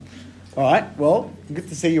All right, well, good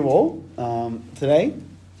to see you all. Today,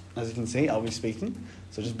 as you can see, I'll be speaking,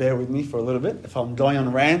 so just bear with me for a little bit. If I'm going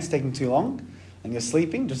on rants, taking too long, and you're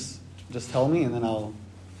sleeping, just tell me, and then I'll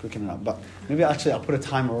quicken it up. But maybe I'll put a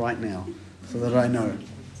timer right now, so that I know.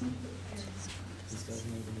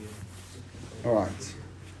 All right.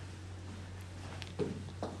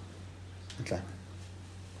 Okay.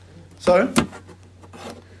 So,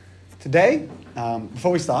 today,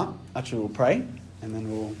 before we start, we'll pray, and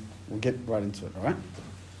then we'll get right into it, all right?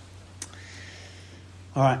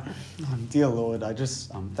 All right. Dear Lord, I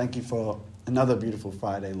just thank you for another beautiful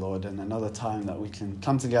Friday, Lord, and another time that we can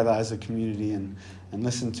come together as a community and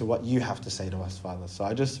listen to what you have to say to us, Father. So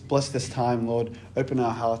I just bless this time, Lord. Open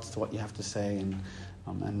our hearts to what you have to say,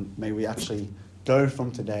 and may we actually go from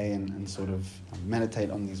today and sort of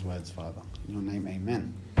meditate on these words, Father. In your name,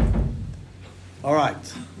 amen. All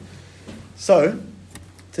right. So,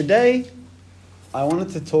 today I wanted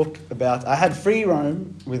to talk about, I had free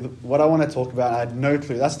roam with what I want to talk about. I had no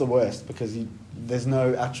clue. That's the worst, because there's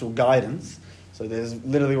no actual guidance. So there's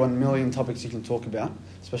literally 1 million topics you can talk about,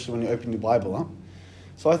 especially when you open your Bible up.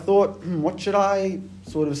 So I thought, what should I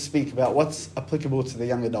sort of speak about? What's applicable to the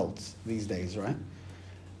young adults these days, right?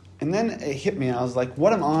 And then it hit me, and I was like,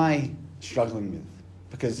 what am I struggling with?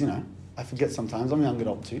 Because, I forget sometimes. I'm a young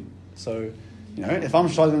adult too. So, if I'm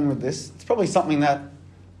struggling with this, it's probably something that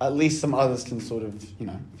at least some others can sort of,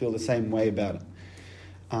 feel the same way about it.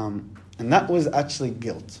 And that was actually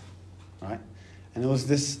guilt, right? And it was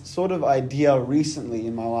this sort of idea recently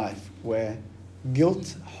in my life where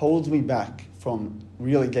guilt holds me back from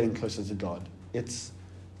really getting closer to God. It's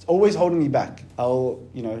always holding me back. I'll,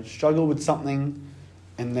 struggle with something,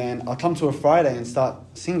 and then I'll come to a Friday and start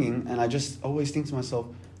singing, and I just always think to myself,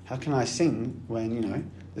 how can I sing when,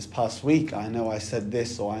 this past week I know I said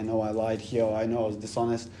this, or I know I lied here, or I know I was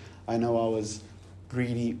dishonest, I know I was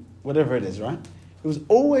greedy, whatever it is, right? It was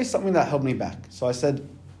always something that held me back. So I said,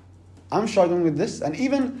 I'm struggling with this. And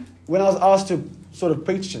even when I was asked to sort of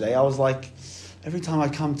preach today, I was like, every time I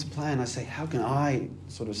come to plan, I say, how can I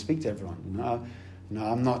sort of speak to everyone?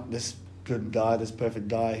 I'm not this good guy, this perfect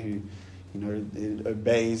guy who,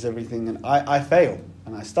 obeys everything. And I fail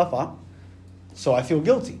and I stuff up. So I feel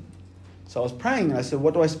guilty. So I was praying and I said,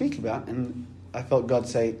 what do I speak about? And I felt God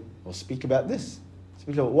say, well, speak about this.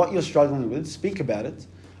 Speak about what you're struggling with, speak about it,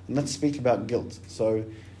 and let's speak about guilt. So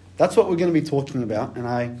that's what we're going to be talking about. And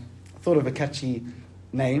I thought of a catchy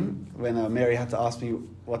name when Mary had to ask me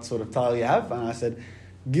what sort of title you have. And I said,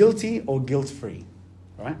 guilty or guilt-free,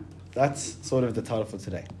 right? That's sort of the title for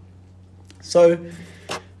today. So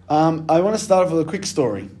I want to start off with a quick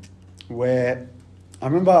story where I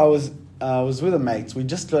remember I was with a mate. We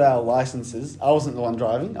just got our licenses. I wasn't the one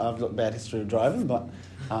driving. I've got a bad history of driving, but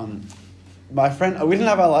my friend, we didn't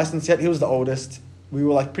have our license yet. He was the oldest. We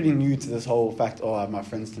were pretty new to this whole fact, my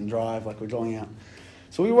friends can drive, we're going out.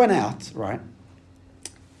 So we went out, right?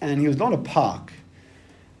 And he was going to park.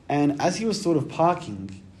 And as he was sort of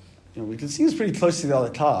parking, we could see he was pretty close to the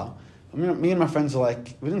other car. Me and my friends were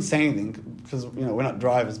like, we didn't say anything because, we're not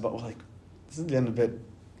drivers, but we're like, this is getting a bit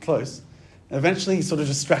close. And eventually he sort of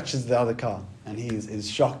just scratches the other car and he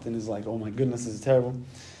is shocked and is like, oh my goodness, this is terrible.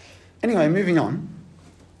 Anyway, moving on.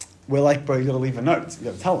 We're like, bro, you got to leave a note. You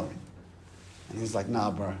got to tell him. And he's like,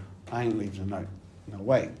 nah, bro, I ain't leaving a note. No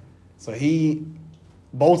way. So he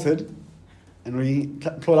bolted and we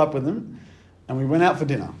caught up with him and we went out for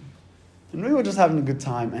dinner. And we were just having a good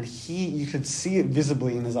time, and you could see it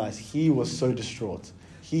visibly in his eyes. He was so distraught.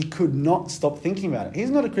 He could not stop thinking about it. He's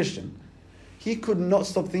not a Christian. He could not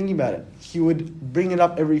stop thinking about it. He would bring it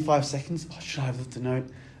up every 5 seconds. Oh, should I have left a note?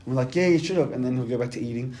 And we're like, yeah, you should have. And then he'll go back to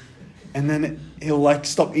eating. And then he'll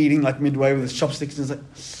stop eating midway with his chopsticks. And he's like,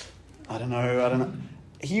 I don't know.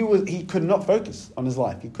 He could not focus on his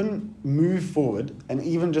life. He couldn't move forward and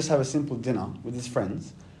even just have a simple dinner with his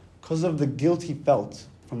friends because of the guilt he felt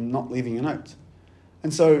from not leaving a note.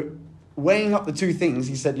 And so weighing up the two things,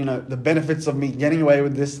 he said, the benefits of me getting away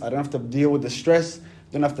with this, I don't have to deal with the stress,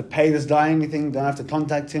 don't have to pay this guy anything, don't have to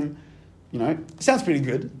contact him. It sounds pretty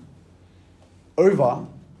good. Over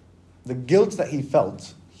the guilt that he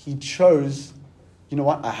felt, he chose,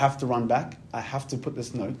 I have to run back, I have to put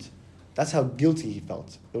this note. That's how guilty he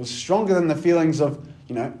felt. It was stronger than the feelings of,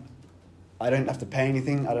 I don't have to pay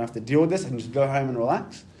anything, I don't have to deal with this, I can just go home and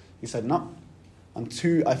relax. He said, no.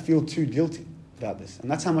 I feel too guilty about this.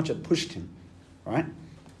 And that's how much it pushed him, right?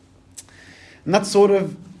 And that's sort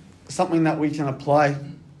of something that we can apply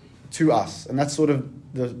to us. And that's sort of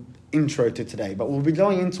the intro to today. But we'll be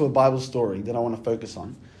going into a Bible story that I want to focus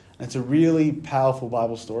on. And it's a really powerful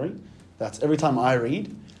Bible story that's every time I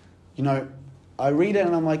read, I read it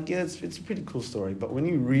and I'm like, yeah, it's a pretty cool story. But when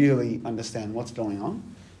you really understand what's going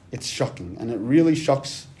on, it's shocking. And it really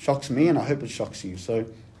shocks me, and I hope it shocks you. So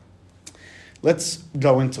let's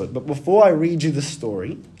go into it. But before I read you the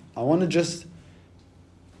story, I want to just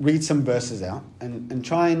read some verses out and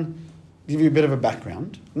try and give you a bit of a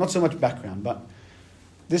background. Not so much background, but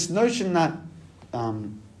this notion that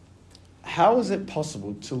how is it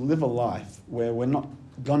possible to live a life where we're not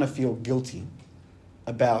going to feel guilty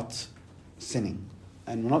about sinning,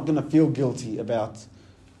 and we're not going to feel guilty about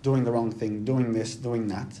doing the wrong thing, doing this, doing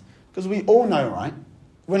that? Because we all know, right?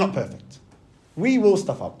 We're not perfect. We will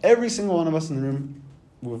stuff up. Every single one of us in the room,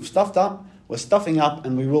 we've stuffed up, we're stuffing up,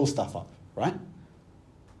 and we will stuff up, right?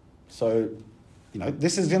 So,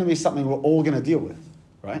 this is going to be something we're all going to deal with,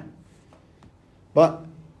 right? But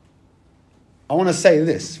I want to say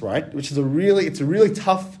this, right? Which is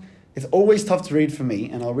it's always tough to read for me,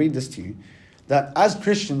 and I'll read this to you, that as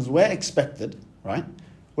Christians, we're expected, right?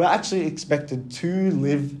 We're actually expected to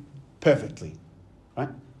live perfectly, right?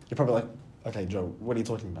 You're probably like, okay, Joe, what are you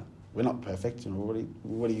talking about? We're not perfect.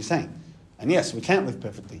 What are you saying? And yes, we can't live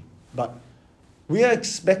perfectly, but we are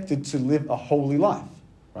expected to live a holy life,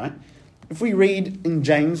 right? If we read in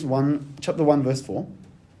James chapter 1, verse 4,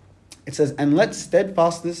 it says, "And let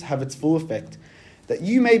steadfastness have its full effect, that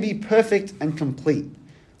you may be perfect and complete,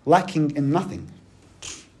 lacking in nothing."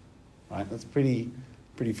 Right? That's pretty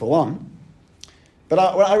full on.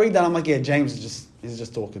 But when I read that, I'm like, yeah, James is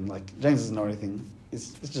just talking. Like, James doesn't know anything.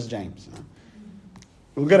 It's just James.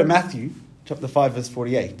 We'll go to Matthew chapter 5, verse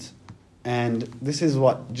 48. And this is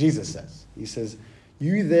what Jesus says. He says,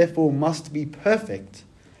 "You therefore must be perfect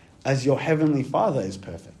as your heavenly Father is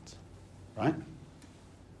perfect." Right?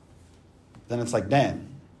 Then it's like, damn,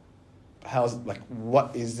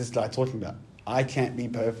 what is this guy talking about? I can't be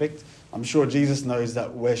perfect. I'm sure Jesus knows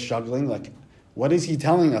that we're struggling. Like, what is he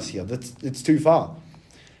telling us here? It's too far.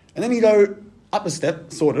 And then you go up a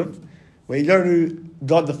step, sort of, where you go to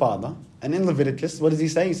God the Father. And in Leviticus, what does he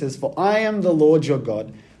say? He says, "For I am the Lord your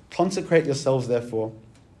God. Consecrate yourselves, therefore,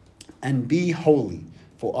 and be holy,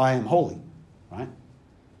 for I am holy." Right?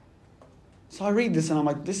 So I read this and I'm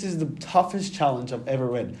like, this is the toughest challenge I've ever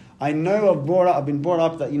read. I know I've been brought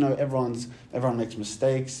up that, everyone makes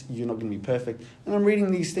mistakes, you're not going to be perfect. And I'm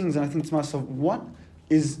reading these things and I think to myself, what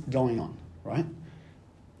is going on, right?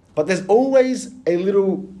 But there's always a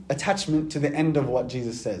little attachment to the end of what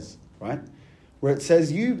Jesus says, right? Where it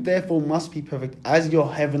says, "You therefore must be perfect as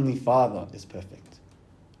your heavenly Father is perfect,"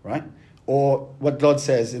 right? Or what God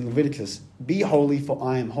says in Leviticus, "Be holy, for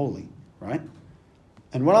I am holy," right?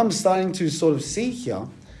 And what I'm starting to sort of see here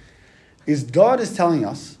is God is telling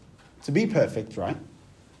us to be perfect, right?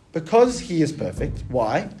 Because he is perfect.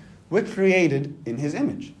 Why? We're created in his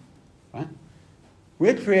image, right?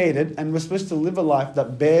 We're created and we're supposed to live a life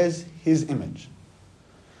that bears his image.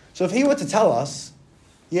 So if he were to tell us,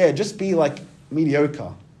 yeah, just be like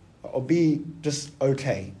mediocre or be just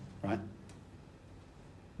okay, right?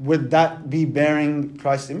 Would that be bearing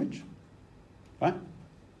Christ's image, right?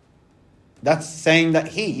 That's saying that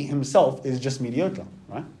he himself is just mediocre,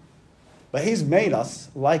 right? But he's made us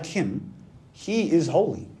like him. He is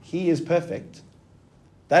holy. He is perfect.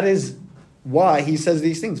 That is why he says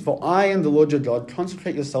these things. "For I am the Lord your God.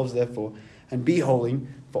 Consecrate yourselves, therefore, and be holy,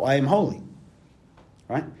 for I am holy."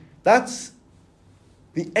 Right? That's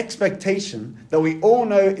the expectation that we all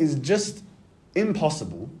know is just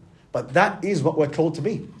impossible, but that is what we're called to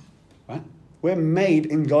be. Right? We're made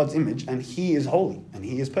in God's image, and he is holy, and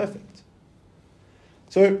he is perfect.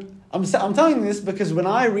 So I'm telling you this because when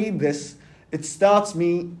I read this, it starts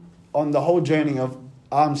me on the whole journey of,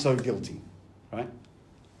 I'm so guilty, right?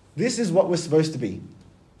 This is what we're supposed to be.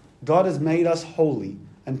 God has made us holy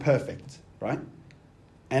and perfect, right?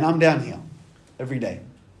 And I'm down here every day,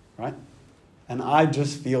 right? And I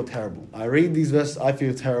just feel terrible. I read these verses, I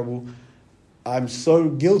feel terrible. I'm so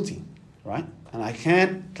guilty, right? And I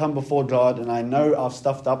can't come before God, and I know I've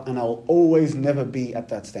stuffed up, and I'll always never be at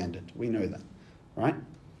that standard. We know that. Right?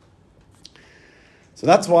 So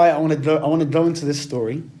that's why I want to go into this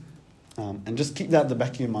story and just keep that at the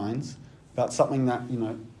back of your minds about something that,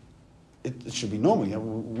 it should be normal.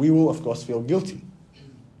 We will, of course, feel guilty.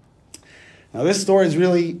 Now, this story is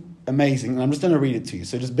really amazing, and I'm just going to read it to you.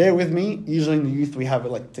 So just bear with me. Usually in the youth we have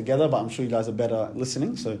it together, but I'm sure you guys are better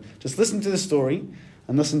listening. So just listen to the story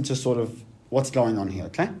and listen to sort of what's going on here,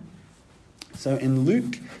 okay? So in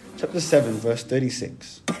Luke chapter 7, verse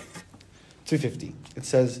 36... 250. It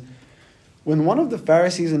says, "When one of the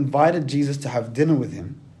Pharisees invited Jesus to have dinner with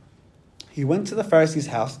him, he went to the Pharisee's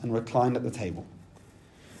house and reclined at the table.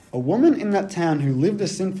 A woman in that town who lived a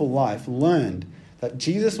sinful life learned that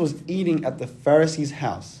Jesus was eating at the Pharisee's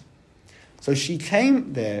house. So she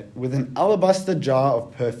came there with an alabaster jar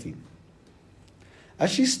of perfume.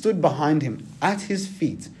 As she stood behind him at his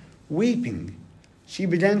feet, weeping, she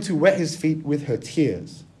began to wet his feet with her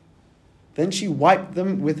tears. Then she wiped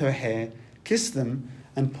them with her hair, kissed them,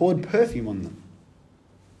 and poured perfume on them.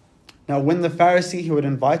 Now when the Pharisee who had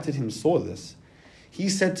invited him saw this, he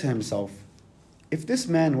said to himself, "If this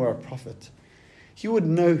man were a prophet, he would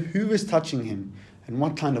know who is touching him and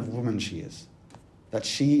what kind of woman she is, that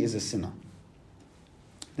she is a sinner."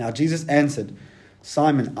 Now Jesus answered,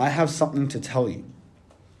 "Simon, I have something to tell you."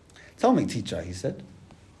 "Tell me, teacher," he said.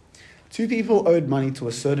 Two people owed money to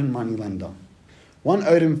a certain money lender. One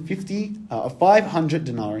owed him 500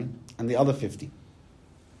 denarii and the other 50.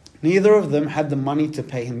 Neither of them had the money to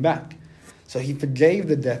pay him back, so he forgave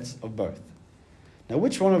the debts of both. Now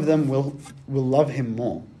which one of them will love him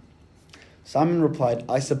more? Simon replied,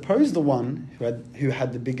 "I suppose the one who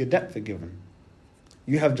had the bigger debt forgiven."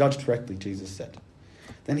 "You have judged correctly," Jesus said.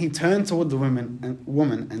 Then he turned toward the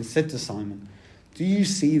woman and said to Simon, "Do you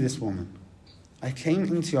see this woman? I came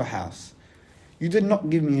into your house. You did not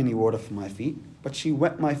give me any water for my feet, but she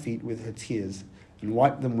wet my feet with her tears and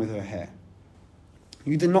wiped them with her hair.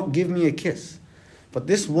 You did not give me a kiss, but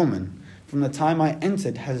this woman, from the time I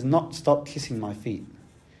entered, has not stopped kissing my feet.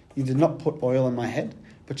 You did not put oil on my head,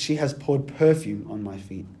 but she has poured perfume on my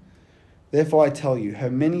feet. Therefore I tell you, her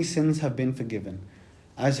many sins have been forgiven,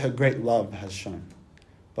 as her great love has shown.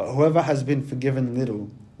 But whoever has been forgiven little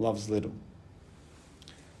loves little."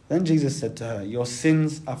 Then Jesus said to her, "Your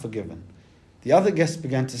sins are forgiven." The other guests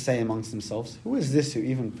began to say amongst themselves, "Who is this who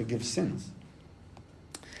even forgives sins?"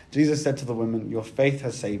 Jesus said to the woman, "Your faith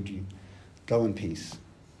has saved you. Go in peace."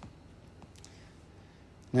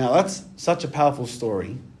 Now that's such a powerful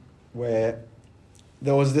story where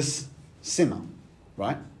there was this sinner,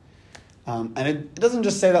 right? And it doesn't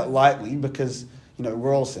just say that lightly because,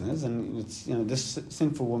 we're all sinners and it's, this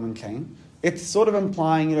sinful woman came. It's sort of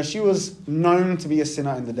implying, she was known to be a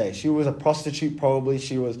sinner in the day. She was a prostitute probably.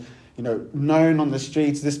 She was, known on the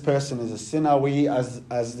streets. This person is a sinner. We, as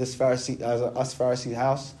this Pharisee, as us Pharisee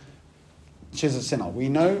house, she's a sinner. We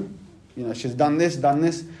know, she's done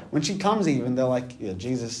this. When she comes even, they're like, yeah,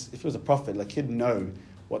 Jesus, if he was a prophet, he'd know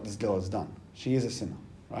what this girl has done. She is a sinner,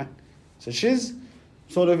 right? So she's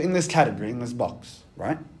sort of in this category, in this box,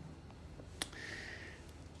 right?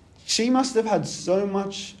 She must have had so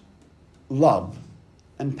much love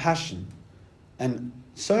and passion, and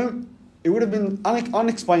so it would have been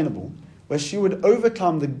unexplainable, where she would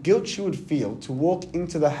overcome the guilt she would feel to walk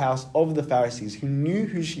into the house of the Pharisees who knew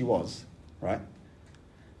who she was, right?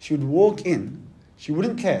 She would walk in, she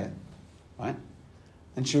wouldn't care, right?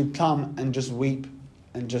 And she would come and just weep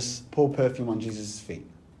and just pour perfume on Jesus' feet,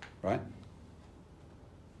 right?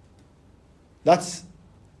 That's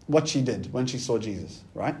what she did when she saw Jesus,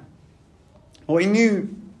 right? Well, he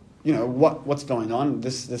knew, what's going on.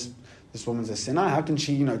 This woman's a sinner. How can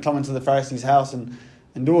she, come into the Pharisee's house and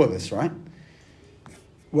do all this, right?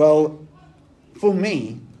 Well, for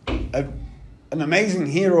me, an amazing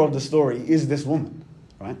hero of the story is this woman,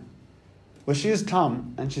 right? Where she has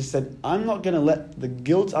come and she said, "I'm not going to let the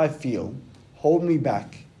guilt I feel hold me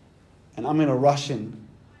back, and I'm going to rush in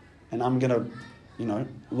and I'm going to,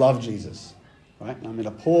 love Jesus, right? And I'm going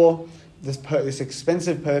to pour this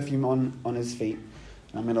expensive perfume on his feet,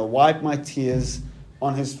 and I'm going to wipe my tears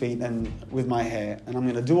on his feet and with my hair, and I'm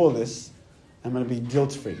going to do all this. I'm going to be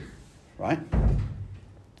guilt-free," right?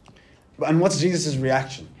 And what's Jesus'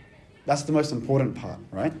 reaction? That's the most important part,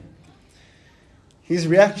 right? His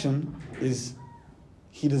reaction is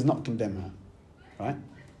he does not condemn her, right?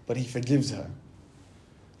 But he forgives her.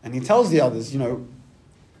 And he tells the others, who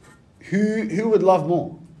would love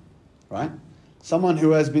more, right? Someone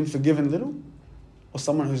who has been forgiven little, or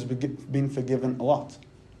someone who's been forgiven a lot,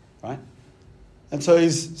 right? And so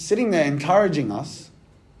he's sitting there encouraging us,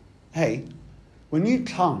 hey, when you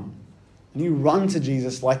come and you run to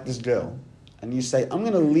Jesus like this girl, and you say, I'm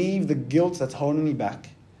going to leave the guilt that's holding me back,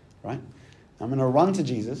 right? I'm going to run to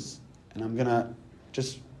Jesus, and I'm going to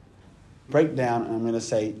just break down, and I'm going to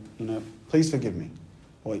say, please forgive me.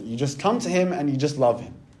 Or you just come to him and you just love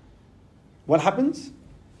him. What happens?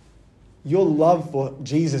 Your love for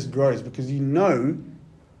Jesus grows because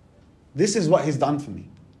this is what he's done for me,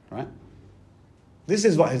 right? This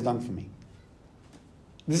is what he's done for me.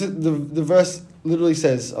 This is the verse literally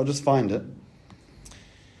says, I'll just find it.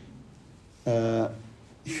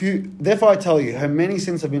 Therefore I tell you, her many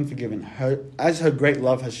sins have been forgiven, as her great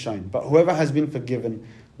love has shown. But whoever has been forgiven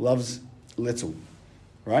loves little,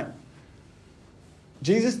 right?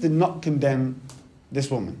 Jesus did not condemn this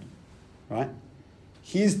woman, right?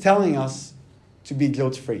 He's telling us to be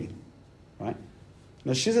guilt-free, right?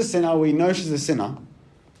 Now, she's a sinner. We know she's a sinner.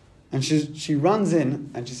 And she runs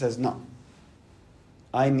in and she says, no,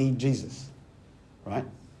 I need Jesus. Right?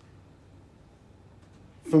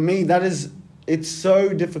 For me, it's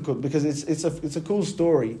so difficult because it's a cool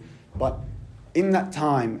story, but in that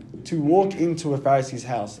time, to walk into a Pharisee's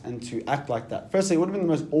house and to act like that, firstly, it would have been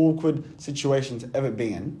the most awkward situation to ever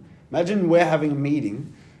be in. Imagine we're having a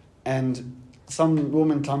meeting and some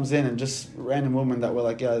woman comes in, and just random woman that we're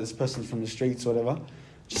like, yeah, this person's from the streets or whatever,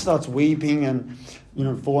 just starts weeping and,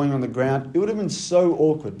 falling on the ground. It would have been so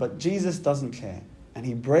awkward, but Jesus doesn't care. And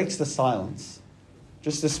he breaks the silence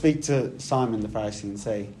just to speak to Simon the Pharisee and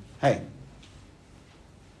say, hey.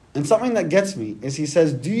 And something that gets me is he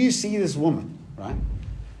says, do you see this woman? Right?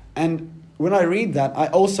 And when I read that, I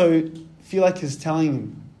also feel like he's telling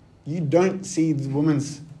him, you don't see the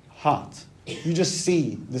woman's heart. You just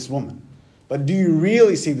see this woman. But do you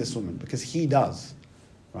really see this woman? Because he does.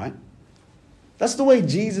 Right? That's the way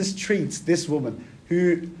Jesus treats this woman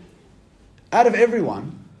who, out of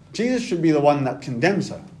everyone, Jesus should be the one that condemns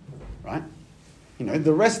her. Right?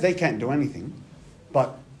 The rest, they can't do anything.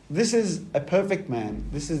 But this is a perfect man.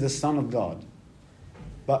 This is the Son of God.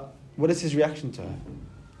 But what is his reaction to her?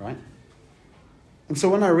 Right? And so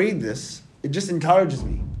when I read this, it just encourages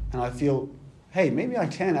me. And I feel, hey, maybe I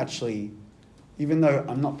can actually, even though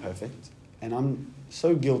I'm not perfect, and I'm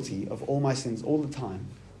so guilty of all my sins all the time,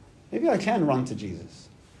 maybe I can run to Jesus.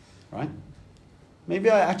 Right? Maybe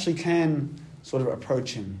I actually can sort of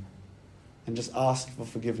approach him and just ask for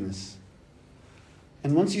forgiveness.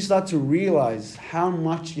 And once you start to realize how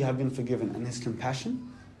much you have been forgiven and his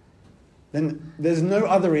compassion, then there's no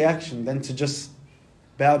other reaction than to just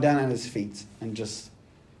bow down at his feet and just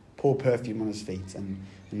pour perfume on his feet and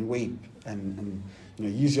weep and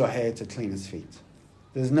use your hair to clean his feet.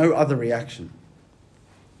 There's no other reaction.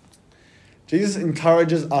 Jesus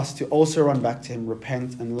encourages us to also run back to him,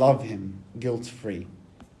 repent, and love him guilt-free.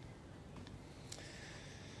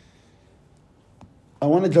 I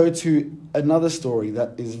want to go to another story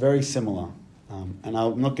that is very similar. And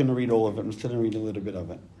I'm not going to read all of it. I'm just going to read a little bit of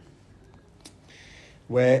it.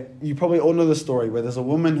 Where you probably all know the story where there's a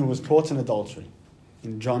woman who was caught in adultery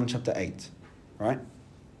in John chapter 8. Right?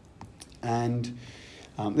 And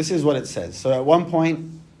this is what it says. So at one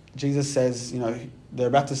point, Jesus says, they're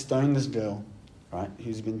about to stone this girl, right,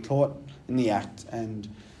 who's been caught in the act. And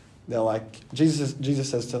they're like, Jesus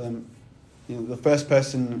says to them, the first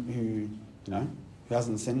person who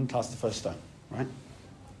hasn't sinned, cast the first stone, right?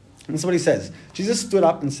 And that's what he says. Jesus stood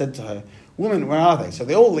up and said to her, woman, where are they? So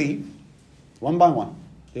they all leave, one by one.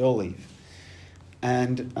 They all leave.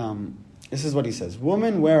 And this is what he says.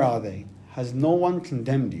 Woman, where are they? Has no one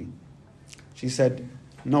condemned you? She said,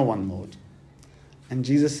 no one, Lord. And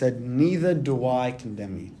Jesus said, neither do I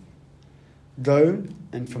condemn you. Go,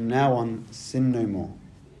 and from now on, sin no more.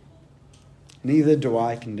 Neither do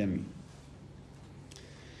I condemn you.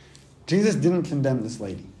 Jesus didn't condemn this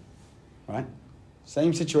lady, right?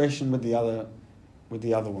 Same situation with the other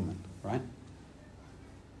woman, right?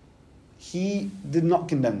 He did not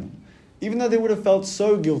condemn them, even though they would have felt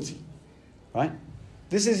so guilty, right?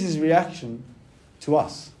 This is his reaction to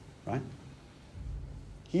us, right?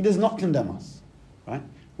 He does not condemn us, right?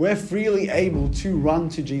 We're freely able to run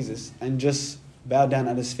to Jesus and just bow down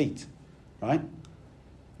at his feet, right?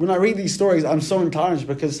 When I read these stories, I'm so encouraged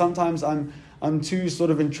because sometimes I'm too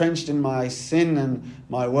sort of entrenched in my sin and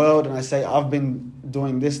my world, and I say, I've been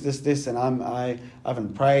doing this, and I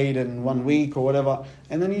haven't prayed in 1 week or whatever.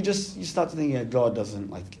 And then you start to think, yeah, God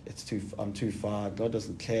doesn't, I'm too far. God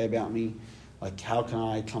doesn't care about me. How can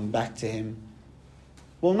I come back to him?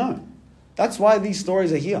 Well, no. That's why these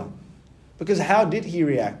stories are here. Because how did he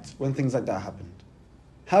react when things like that happened?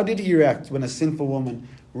 How did he react when a sinful woman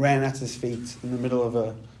ran at his feet in the middle of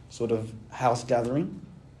a sort of house gathering?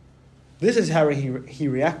 This is how he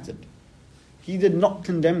reacted. He did not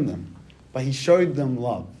condemn them, but he showed them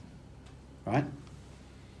love. Right?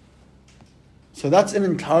 So that's an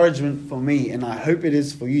encouragement for me, and I hope it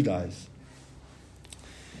is for you guys.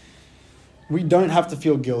 We don't have to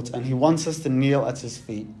feel guilt, and he wants us to kneel at his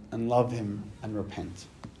feet and love him and repent.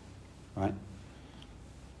 Right?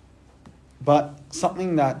 But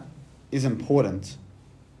something that is important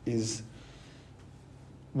is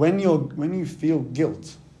when you feel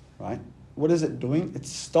guilt, right? What is it doing?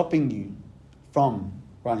 It's stopping you from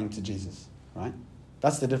running to Jesus, right?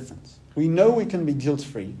 That's the difference. We know we can be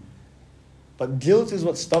guilt-free, but guilt is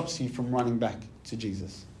what stops you from running back to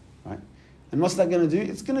Jesus, right? And what's that going to do?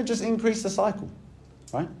 It's going to just increase the cycle,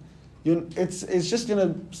 right? It's just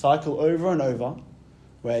going to cycle over and over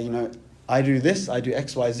where, I do this, I do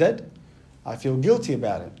X, Y, Z, I feel guilty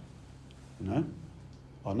about it,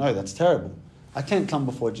 Oh no, that's terrible. I can't come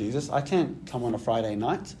before Jesus. I can't come on a Friday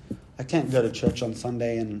night. I can't go to church on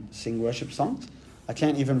Sunday and sing worship songs. I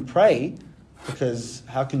can't even pray because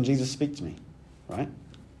how can Jesus speak to me, right?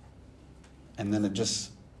 And then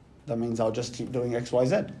that means I'll just keep doing X, Y,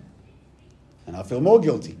 Z. And I'll feel more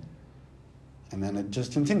guilty. And then it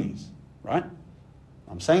just continues, right?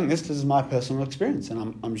 I'm saying this because it's my personal experience,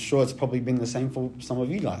 and I'm sure it's probably been the same for some of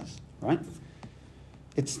you guys, right?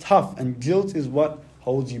 It's tough, and guilt is what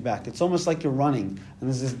holds you back. It's almost like you're running, and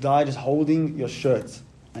there's this guy just holding your shirt,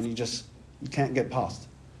 and you can't get past,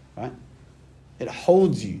 right? It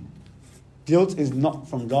holds you. Guilt is not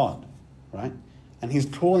from God, right? And he's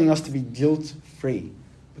calling us to be guilt-free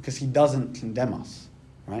because he doesn't condemn us,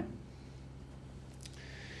 right?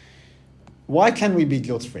 Why can we be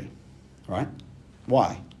guilt-free, right?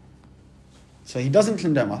 Why? So he doesn't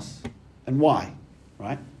condemn us, and why,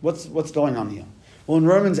 right? What's going on here? Well, in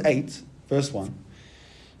Romans 8, verse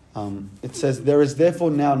 1, it says, "There is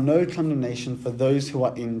therefore now no condemnation for those who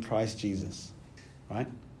are in Christ Jesus," right?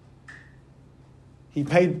 He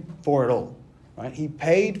paid for it all, right? He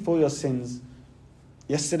paid for your sins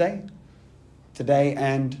yesterday, today,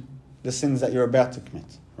 and the sins that you're about to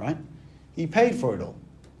commit, right? He paid for it all.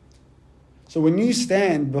 So when you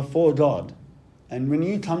stand before God, and when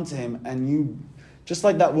you come to him, and you, just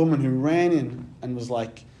like that woman who ran in and was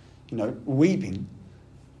like, weeping,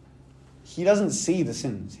 he doesn't see the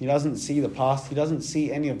sins. He doesn't see the past. He doesn't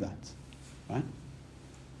see any of that, right?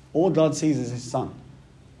 All God sees is his son,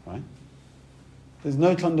 right? There's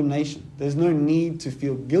no condemnation. There's no need to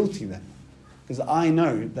feel guilty then, because I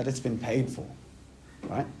know that it's been paid for,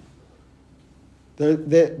 right?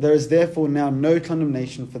 There is therefore now no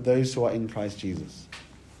condemnation for those who are in Christ Jesus.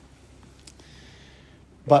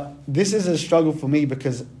 But this is a struggle for me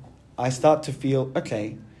because I start to feel,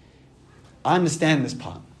 okay, I understand this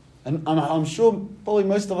part. And I'm sure probably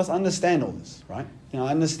most of us understand all this, right? I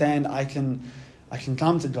understand I can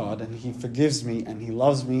come to God and he forgives me and he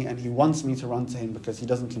loves me and he wants me to run to him because he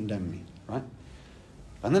doesn't condemn me, right?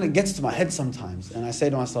 And then it gets to my head sometimes and I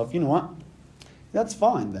say to myself, you know what? That's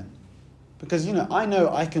fine then. Because, I know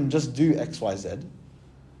I can just do X, Y, Z.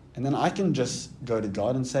 And then I can just go to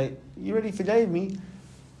God and say, you already forgave me.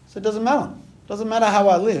 So it doesn't matter. It doesn't matter how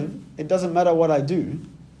I live. It doesn't matter what I do.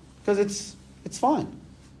 Because it's fine.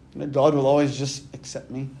 God will always just accept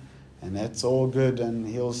me. And that's all good. And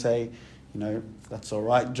he'll say, that's all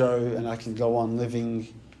right, Joe. And I can go on living,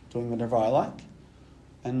 doing whatever I like.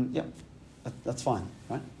 And that's fine,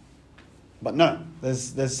 right? But no,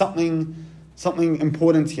 there's something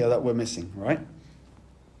important here that we're missing, right?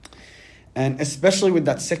 And especially with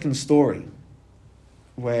that second story,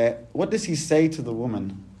 where what does he say to the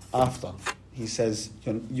woman after? He says,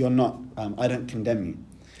 you're not, I don't condemn you.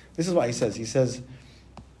 This is what he says. He says,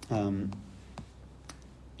 go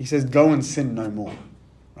and sin no more,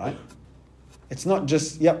 right? It's not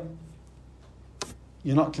just, you're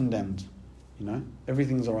not condemned,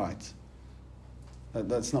 everything's all right.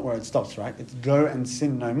 That's not where it stops, right? It's go and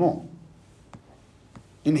sin no more.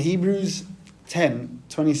 In Hebrews 10,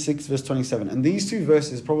 26, verse 27, and these two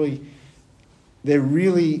verses they're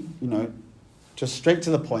really, just straight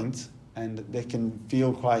to the point, and they can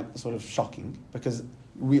feel quite sort of shocking because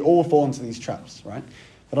we all fall into these traps, right?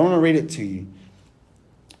 But I want to read it to you.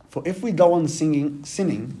 For if we go on sinning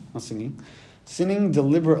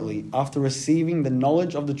deliberately after receiving the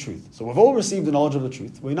knowledge of the truth. So we've all received the knowledge of the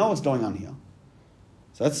truth. We know what's going on here.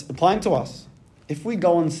 So that's applying to us. If we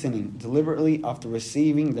go on sinning deliberately after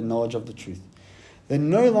receiving the knowledge of the truth, there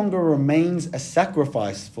no longer remains a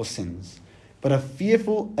sacrifice for sins, but a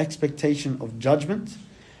fearful expectation of judgment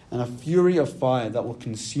and a fury of fire that will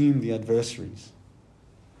consume the adversaries.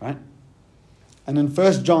 Right? And in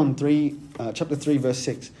 1 John chapter 3, verse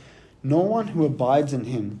 6, no one who abides in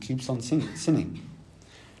him keeps on sinning.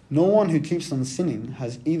 No one who keeps on sinning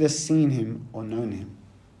has either seen him or known him.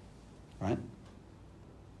 Right?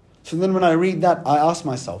 So then when I read that, I ask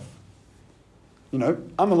myself, I'm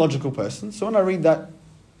a logical person, so when I read that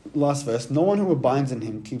last verse, no one who abides in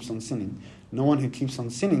him keeps on sinning. No one who keeps on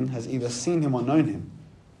sinning has either seen him or known him.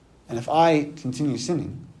 And if I continue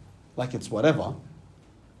sinning, like it's whatever,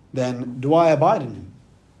 then do I abide in him?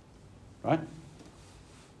 Right?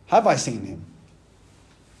 Have I seen him?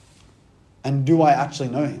 And do I actually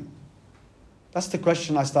know him? That's the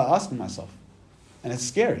question I start asking myself. And it's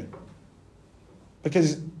scary.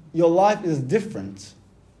 Because your life is different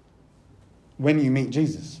when you meet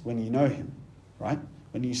Jesus, when you know him, right?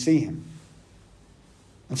 When you see him.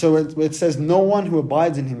 And so it says, no one who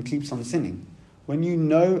abides in him keeps on sinning. When you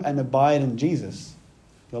know and abide in Jesus,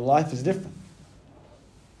 your life is different.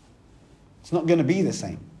 It's not going to be the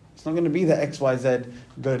same. It's not going to be the XYZ,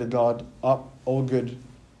 go to God, up, all good,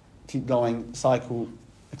 keep going, cycle,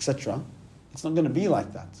 etc. It's not going to be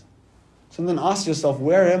like that. So then ask yourself,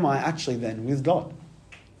 where am I actually then with God?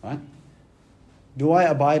 Right? Do I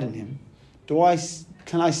abide in him?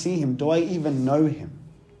 Can I see him? Do I even know him?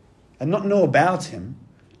 And not know about him,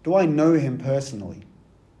 do I know him personally?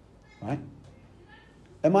 Right?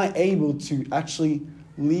 Am I able to actually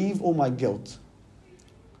leave all my guilt,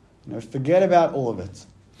 forget about all of it,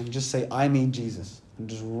 and just say, I need Jesus, and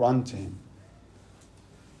just run to him?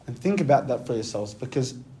 And think about that for yourselves,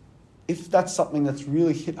 because if that's something that's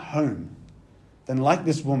really hit home, then like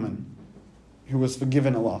this woman who was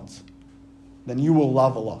forgiven a lot, then you will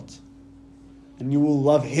love a lot. And you will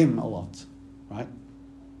love him a lot, right?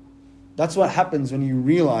 That's what happens when you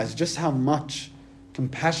realize just how much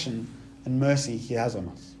compassion and mercy he has on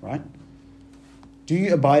us, right? Do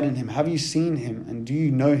you abide in him? Have you seen him? And do you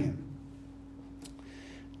know him?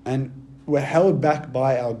 And we're held back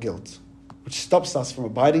by our guilt, which stops us from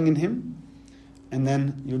abiding in him, and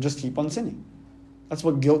then you'll just keep on sinning. That's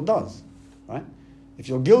what guilt does, right? If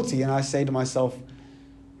you're guilty and I say to myself,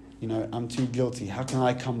 I'm too guilty, how can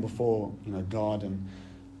I come before, God, and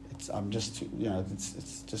I'm just too,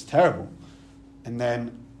 it's just terrible. And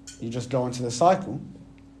then you just go into the cycle,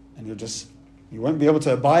 and you won't be able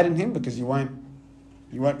to abide in him, because you won't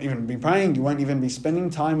even be praying, you won't even be spending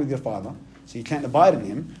time with your Father, so you can't abide in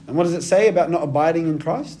him. And what does it say about not abiding in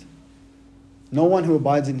Christ? No one who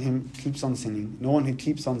abides in him keeps on sinning. No one who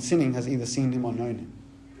keeps on sinning has either seen him or known him.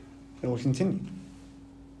 It will continue,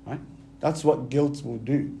 right? That's what guilt will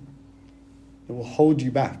do. It will hold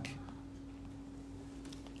you back.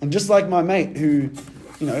 And just like my mate who,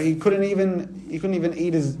 he couldn't even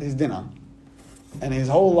eat his dinner, and his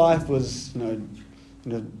whole life was,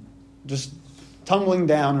 just tumbling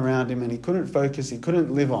down around him, and he couldn't focus, he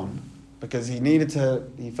couldn't live on, because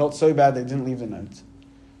he felt so bad that he didn't leave the notes.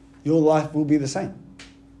 Your life will be the same.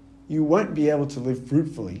 You won't be able to live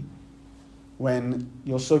fruitfully when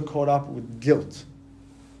you're so caught up with guilt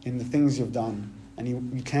in the things you've done, and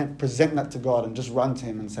you can't present that to God and just run to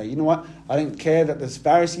him and say, you know what, I don't care that there's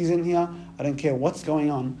Pharisees in here, I don't care what's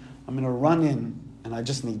going on, I'm going to run in and I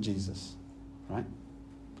just need Jesus, right?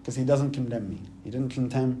 Because he doesn't condemn me. He didn't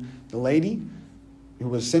condemn the lady who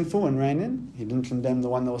was sinful and ran in. He didn't condemn the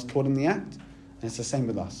one that was caught in the act. And it's the same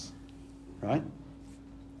with us, right?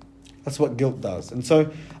 That's what guilt does. And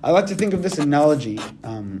so I like to think of this analogy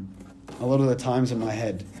a lot of the times in my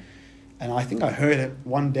head. And I think I heard it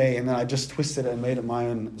one day, and then I just twisted it and made it my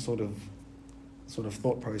own sort of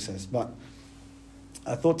thought process. But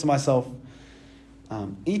I thought to myself,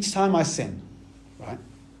 each time I sin, right,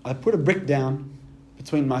 I put a brick down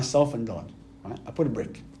between myself and God, right? I put a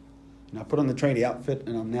brick. I put on the tradie outfit,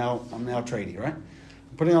 and I'm now tradie, right?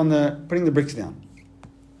 I'm putting the bricks down.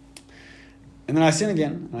 And then I sin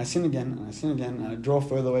again, and I sin again, and I sin again, and I draw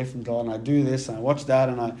further away from God, and I do this, and I watch that,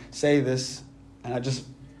 and I say this, and I just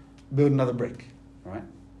build another brick, right?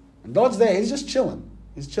 And God's there, he's just chilling.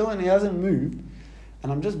 He's chilling, he hasn't moved,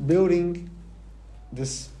 and I'm just building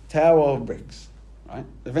this tower of bricks, right?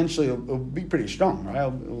 Eventually it'll be pretty strong, right?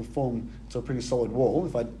 It'll form to a pretty solid wall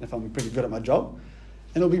if I'm pretty good at my job,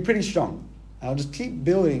 and it'll be pretty strong. And I'll just keep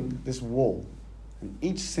building this wall, and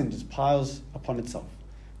each sin just piles upon itself,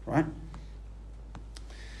 right?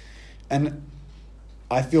 And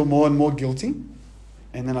I feel more and more guilty,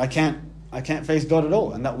 and then I can't face God at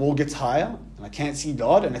all, and that wall gets higher, and I can't see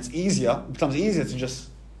God, and it becomes easier to just,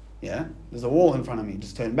 there's a wall in front of me,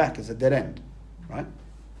 just turn back, it's a dead end, right?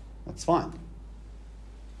 That's fine.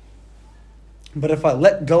 But if I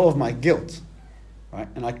let go of my guilt, right,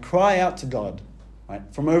 and I cry out to God, right,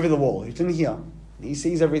 from over the wall, he can hear, and he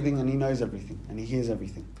sees everything, and he knows everything, and he hears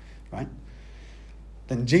everything, right?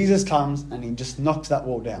 Then Jesus comes, and he just knocks that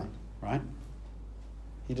wall down, right?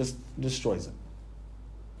 He just destroys it.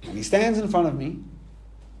 And he stands in front of me,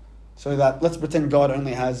 so that, let's pretend God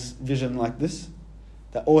only has vision like this,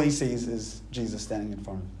 that all he sees is Jesus standing in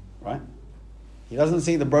front of him, right? He doesn't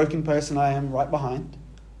see the broken person I am right behind.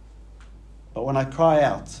 But when I cry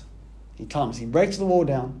out, he comes. He breaks the wall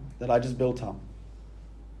down that I just built up.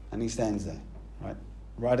 And he stands there,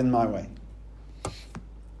 right in my way.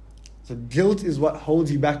 So guilt is what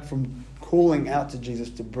holds you back from calling out to Jesus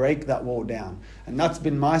to break that wall down. And that's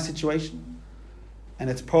been my situation. And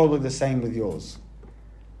it's probably the same with yours.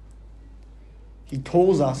 He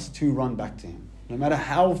calls us to run back to him. No matter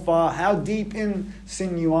how far, how deep in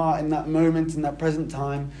sin you are in that moment, in that present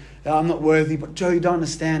time. I'm not worthy, but Joe, you don't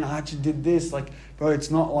understand. I actually did this. Bro,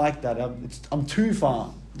 it's not like that. I'm too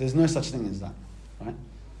far. There's no such thing as that, right?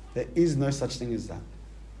 There is no such thing as that.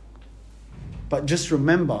 But just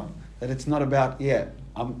remember That it's not about,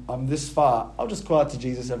 I'm this far, I'll just cry out to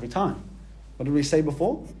Jesus every time. What did we say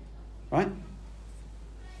before? Right?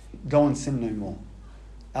 Go and sin no more.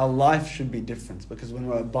 Our life should be different, because when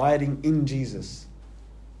we're abiding in Jesus,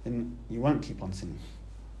 then you won't keep on sinning.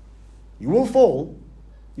 You will fall.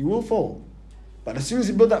 But as soon as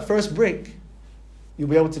you build that first brick, you'll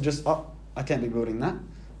be able to just, I can't be building that.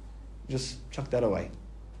 Just chuck that away.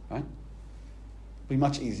 Right? It'll be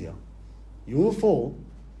much easier. You will fall,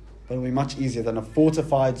 but it'll be much easier than a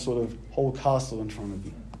fortified sort of whole castle in front of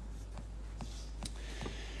you.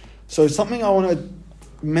 So something I want to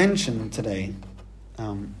mention today,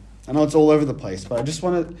 I know it's all over the place, but I just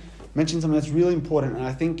want to mention something that's really important, and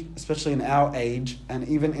I think especially in our age and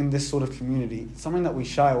even in this sort of community, it's something that we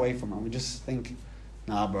shy away from, and we just think,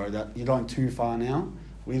 nah bro, that you're going too far now.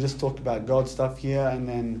 We just talked about God stuff here, and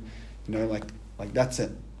then, like that's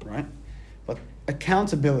it, right? But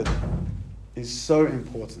accountability is so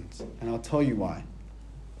important, and I'll tell you why.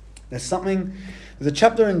 There's a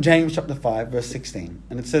chapter in James chapter 5, verse 16,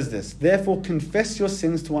 and it says this: "Therefore confess your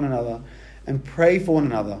sins to one another and pray for one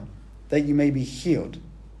another, that you may be healed.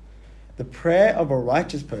 The prayer of a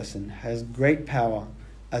righteous person has great power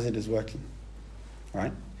as it is working."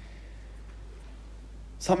 Right?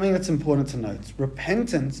 Something that's important to note.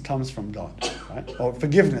 Repentance comes from God. Right? Or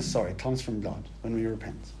forgiveness, comes from God when we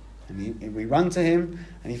repent. And we run to Him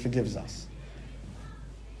and He forgives us.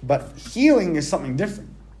 But healing is something different.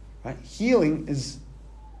 Right? Healing is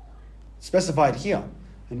specified here.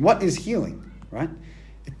 And what is healing? Right?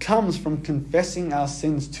 It comes from confessing our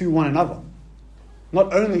sins to one another.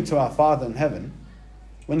 Not only to our Father in heaven,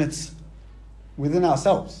 when it's within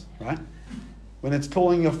ourselves, right? When it's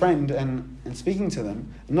calling your friend and speaking to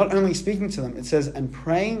them. And not only speaking to them, it says, and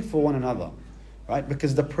praying for one another, right?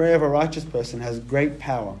 Because the prayer of a righteous person has great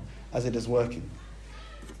power as it is working.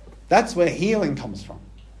 That's where healing comes from,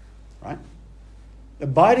 right?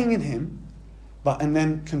 Abiding in Him, and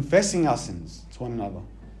then confessing our sins to one another.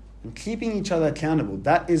 And keeping each other accountable.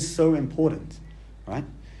 That is so important, right?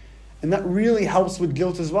 And that really helps with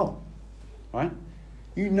guilt as well, right?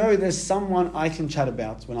 There's someone I can chat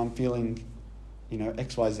about when I'm feeling,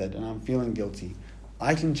 XYZ, and I'm feeling guilty.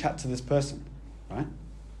 I can chat to this person, right?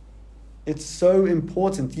 It's so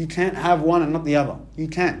important. You can't have one and not the other. You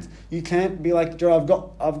can't. You can't be like,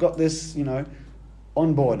 Joe, I've got this,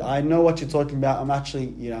 on board. I know what you're talking about. I'm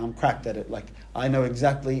actually, I'm cracked at it. Like, I know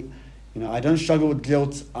exactly, I don't struggle with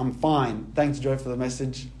guilt. I'm fine. Thanks, Joe, for the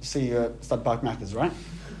message. See you at Stud Park Macca's, right?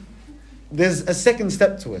 There's a second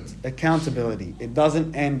step to it, accountability. It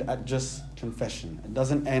doesn't end at just confession. It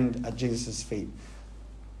doesn't end at Jesus' feet.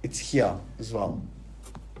 It's here as well.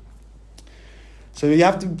 So you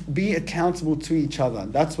have to be accountable to each other.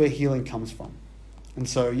 That's where healing comes from. And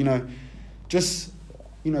so,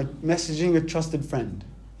 messaging a trusted friend,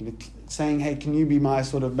 saying, hey, can you be my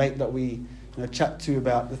sort of mate that we chat to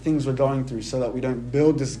about the things we're going through, so that we don't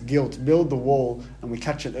build this guilt, build the wall, and we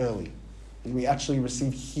catch it early. And we actually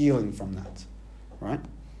receive healing from that, right?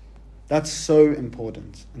 That's so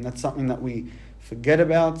important. And that's something that we forget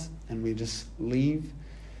about and we just leave.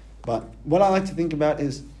 But what I like to think about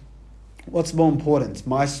is, what's more important?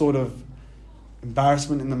 My sort of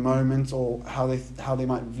embarrassment in the moment, or how they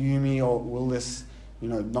might view me, or will this,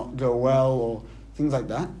 not go well, or things like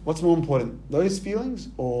that. What's more important? Those feelings,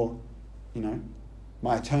 or,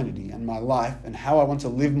 my eternity and my life and how I want to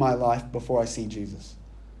live my life before I see Jesus?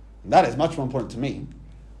 That is much more important to me.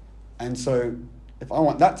 And so if I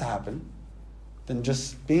want that to happen, then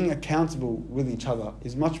just being accountable with each other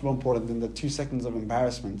is much more important than the 2 seconds of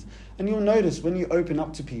embarrassment. And you'll notice when you open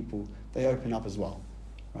up to people, they open up as well,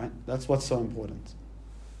 right? That's what's so important.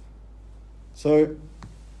 So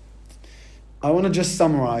I want to just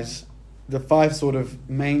summarize the 5 sort of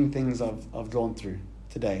main things I've gone through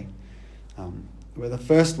today. Where the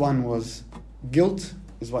first one was guilt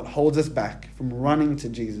is what holds us back from running to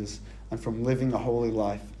Jesus and from living a holy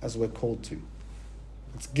life as we're called to.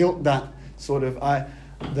 It's guilt that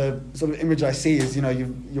the sort of image I see is,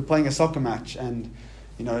 you're playing a soccer match, and,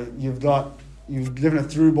 you've given a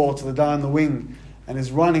through ball to the guy on the wing and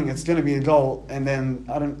is running, it's going to be a goal, and then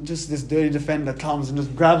just this dirty defender comes and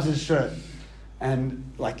just grabs his shirt, and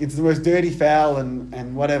it's the most dirty foul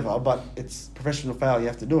and whatever, but it's professional foul, you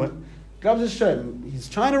have to do it. Grabs his shirt and he's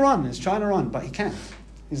trying to run, but he can't.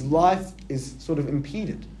 His life is sort of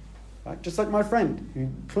impeded, right? Just like my friend who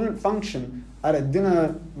couldn't function at a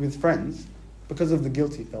dinner with friends because of the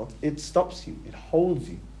guilt he felt. It stops you. It holds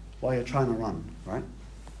you while you're trying to run, right?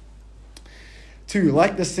 2,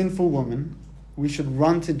 like the sinful woman, we should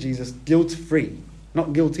run to Jesus guilt-free.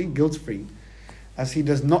 Not guilty, guilt-free. as he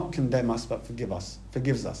does not condemn us but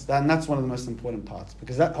forgives us. And that's one of the most important parts,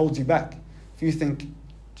 because that holds you back. If you think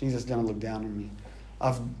Jesus is going to look down on me,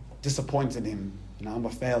 I've disappointed him, I'm a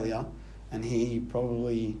failure, and he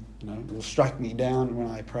probably will strike me down when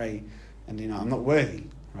I pray, and I'm not worthy,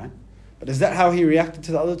 right? But is that how he reacted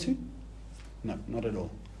to the other two? No, not at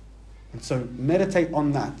all. And so meditate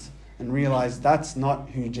on that and realize that's not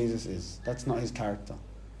who Jesus is. That's not his character.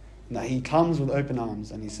 And that he comes with open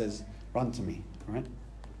arms and he says, run to me, all right?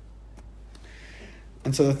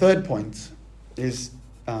 And so the third point is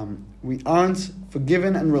we aren't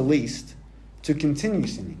forgiven and released to continue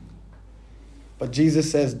sinning. But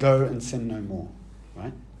Jesus says, go and sin no more,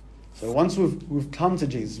 right? So once we've come to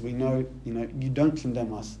Jesus, we know, you don't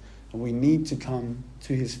condemn us, and we need to come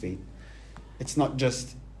to his feet. It's not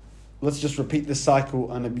just, let's just repeat this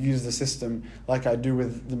cycle and abuse the system like I do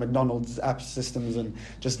with the McDonald's app systems and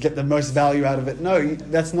just get the most value out of it. No,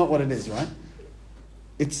 that's not what it is, right?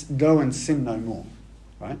 It's go and sin no more,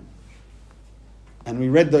 right? And we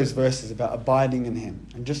read those verses about abiding in him.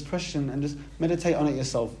 And just question and just meditate on it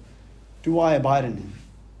yourself. Do I abide in him?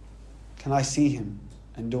 Can I see him?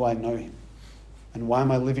 And do I know him? And why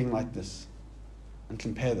am I living like this? And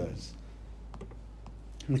compare those.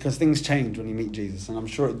 Because things change when you meet Jesus. And I'm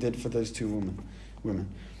sure it did for those two women.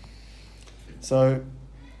 So,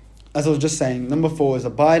 as I was just saying, number 4 is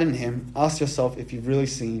abide in him. Ask yourself if you've really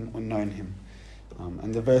seen or known him.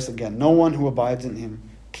 And the verse again, no one who abides in him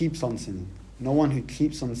keeps on sinning. No one who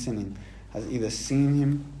keeps on sinning has either seen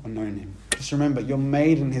him or known him. Just remember, you're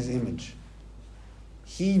made in his image.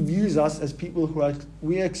 He views us as people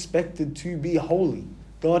we are expected to be holy.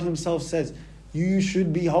 God himself says, you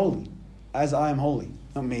should be holy as I am holy.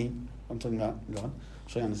 Not me, I'm talking about God. I'm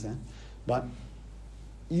sure you understand. But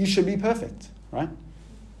you should be perfect, right?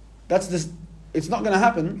 It's not going to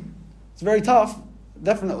happen. It's very tough,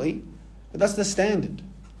 definitely. But that's the standard,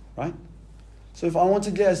 right? So if I want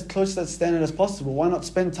to get as close to that standard as possible, why not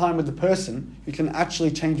spend time with the person who can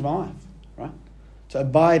actually change my life, right? To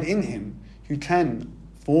abide in him who can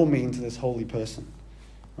form me into this holy person,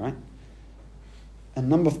 right? And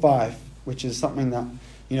number 5, which is something that,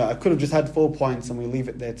 I could have just had 4 points and we leave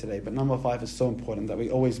it there today, but number 5 is so important that we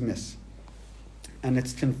always miss. And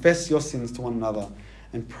it's confess your sins to one another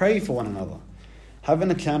and pray for one another. Have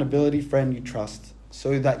an accountability friend you trust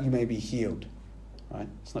so that you may be healed. Right?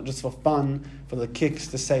 It's not just for fun, for the kicks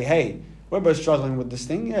to say, hey, we're both struggling with this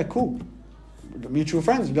thing. Yeah, cool. We've got mutual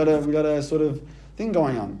friends. We got a sort of thing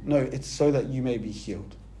going on. No, it's so that you may be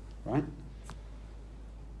healed. Right?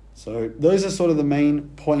 So those are sort of the main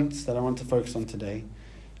points that I want to focus on today.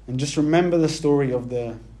 And just remember the story of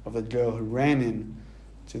the girl who ran in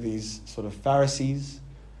to these sort of Pharisees,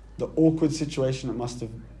 the awkward situation it must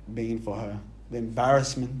have been for her, the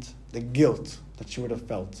embarrassment, the guilt that she would have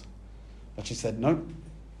felt. But she said, no,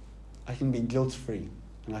 I can be guilt-free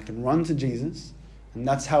and I can run to Jesus, and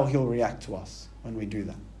that's how he'll react to us when we do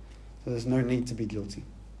that. So there's no need to be guilty.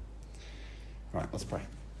 All right, let's pray.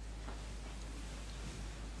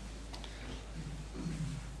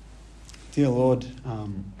 Dear Lord,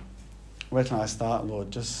 where can I start,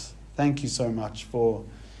 Lord? Just thank you so much for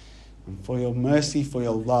your mercy, for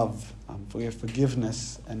your love, for your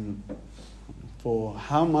forgiveness, and for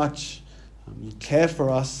how much you care for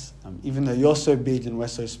us, even though you're so big and we're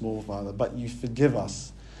so small, Father, but you forgive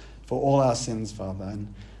us for all our sins, Father.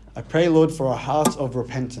 And I pray, Lord, for a heart of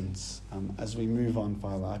repentance as we move on,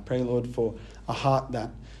 Father. I pray, Lord, for a heart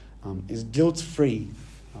that is guilt-free,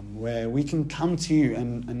 where we can come to you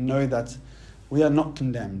and know that we are not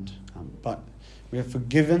condemned, but we are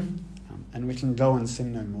forgiven, and we can go and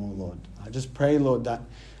sin no more, Lord. I just pray, Lord, that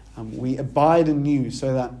we abide in you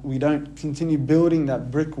so that we don't continue building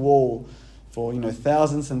that brick wall for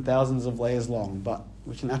thousands and thousands of layers long, but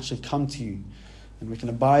we can actually come to you and we can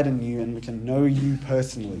abide in you and we can know you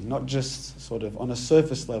personally, not just sort of on a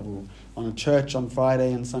surface level, on a church on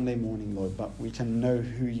Friday and Sunday morning, Lord, but we can know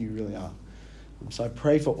who you really are. So I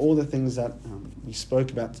pray for all the things that we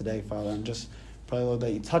spoke about today, Father, and just pray, Lord,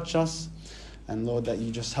 that you touch us, and Lord, that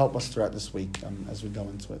you just help us throughout this week as we go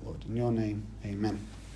into it, Lord. In your name, amen.